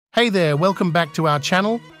Hey there, welcome back to our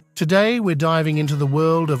channel. Today we're diving into the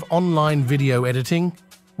world of online video editing.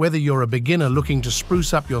 Whether you're a beginner looking to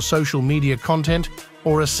spruce up your social media content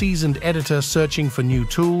or a seasoned editor searching for new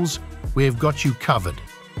tools, we've got you covered.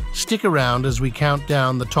 Stick around as we count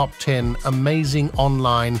down the top 10 amazing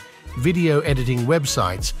online video editing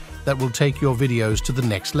websites that will take your videos to the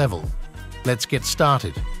next level. Let's get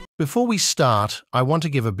started. Before we start, I want to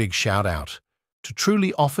give a big shout out to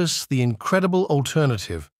Truly Office, the incredible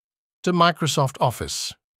alternative to Microsoft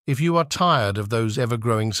Office. If you are tired of those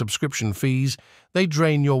ever-growing subscription fees, they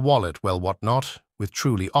drain your wallet, well, what not? With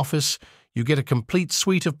Truly Office, you get a complete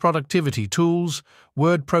suite of productivity tools,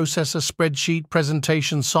 word processor, spreadsheet,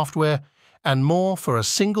 presentation software, and more for a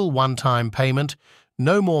single one-time payment.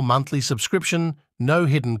 No more monthly subscription, no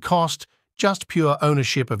hidden cost, just pure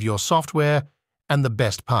ownership of your software. And the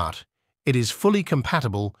best part, it is fully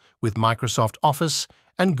compatible with Microsoft Office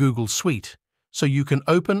and Google Suite, so you can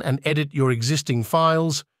open and edit your existing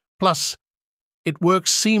files. Plus, it works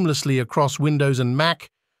seamlessly across Windows and Mac,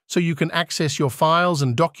 so you can access your files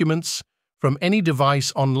and documents from any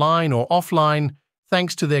device online or offline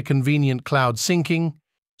thanks to their convenient cloud syncing.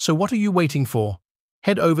 So what are you waiting for?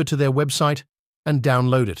 Head over to their website and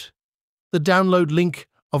download it. The download link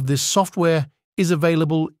of this software is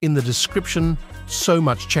available in the description, so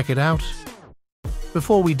much check it out.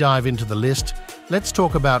 Before we dive into the list, let's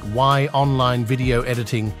talk about why online video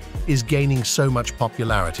editing is gaining so much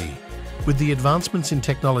popularity. With the advancements in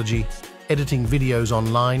technology, editing videos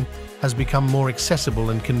online has become more accessible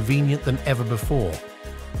and convenient than ever before.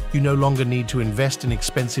 You no longer need to invest in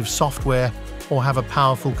expensive software or have a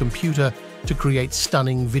powerful computer to create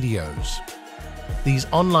stunning videos. These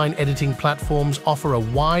online editing platforms offer a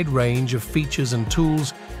wide range of features and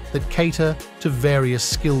tools that cater to various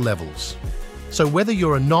skill levels. So whether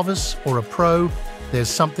you're a novice or a pro, there's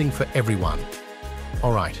something for everyone.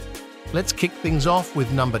 Alright, let's kick things off with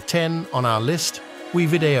number 10 on our list,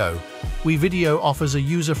 WeVideo. WeVideo offers a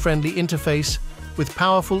user-friendly interface with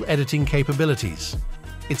powerful editing capabilities.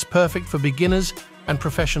 It's perfect for beginners and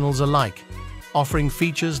professionals alike, offering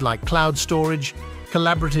features like cloud storage,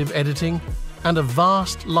 collaborative editing, and a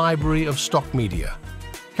vast library of stock media.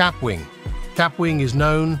 Capwing. Capwing is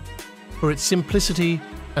known for its simplicity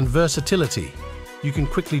and versatility. You can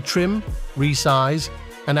quickly trim, resize,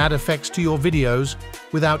 and add effects to your videos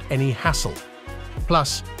without any hassle.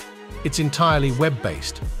 Plus, it's entirely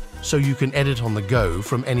web-based, so you can edit on the go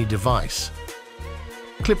from any device.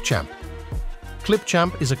 Clipchamp.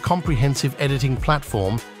 Clipchamp is a comprehensive editing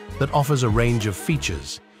platform that offers a range of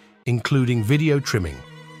features, including video trimming,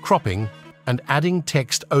 cropping, and adding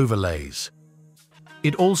text overlays.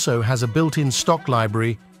 It also has a built-in stock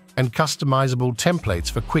library and customizable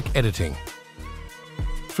templates for quick editing.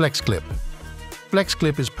 FlexClip.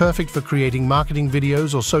 FlexClip is perfect for creating marketing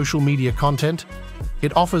videos or social media content.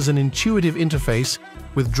 It offers an intuitive interface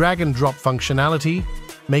with drag-and-drop functionality,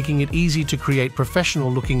 making it easy to create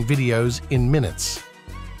professional-looking videos in minutes.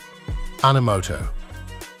 Animoto.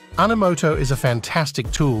 Animoto is a fantastic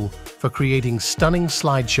tool for creating stunning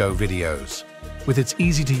slideshow videos. With its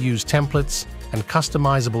easy-to-use templates and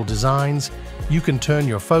customizable designs, you can turn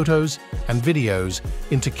your photos and videos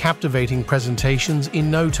into captivating presentations in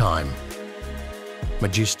no time.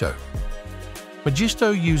 Magisto.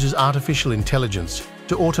 Magisto uses artificial intelligence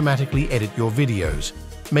to automatically edit your videos,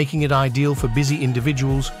 making it ideal for busy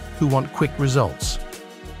individuals who want quick results.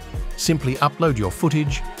 Simply upload your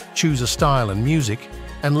footage, choose a style and music,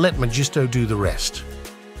 and let Magisto do the rest.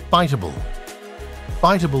 Biteable.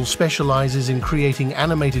 Biteable specializes in creating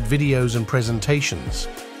animated videos and presentations.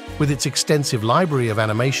 With its extensive library of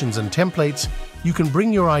animations and templates, you can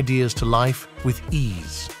bring your ideas to life with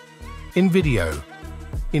ease. InVideo.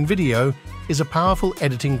 InVideo is a powerful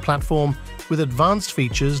editing platform with advanced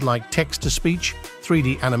features like text-to-speech,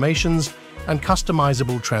 3D animations, and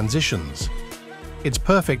customizable transitions. It's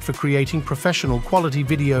perfect for creating professional quality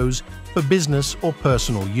videos for business or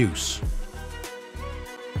personal use.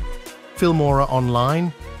 Filmora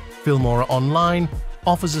Online. Filmora Online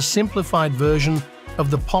offers a simplified version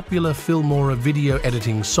of the popular Filmora video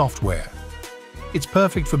editing software. It's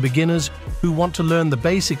perfect for beginners who want to learn the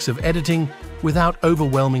basics of editing without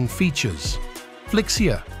overwhelming features.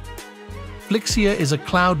 Flixia. Flixia is a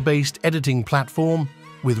cloud-based editing platform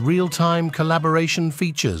with real-time collaboration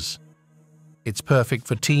features. It's perfect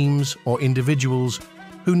for teams or individuals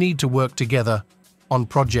who need to work together on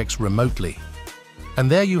projects remotely. And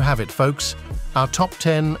there you have it, folks, our top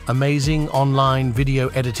 10 amazing online video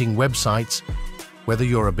editing websites. Whether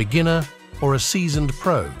you're a beginner or a seasoned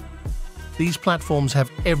pro, these platforms have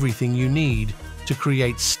everything you need to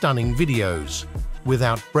create stunning videos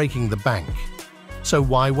without breaking the bank. So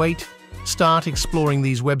why wait? Start exploring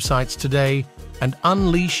these websites today and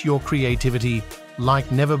unleash your creativity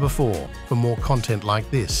like never before for more content like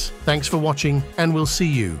this. Thanks for watching, and we'll see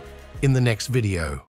you in the next video.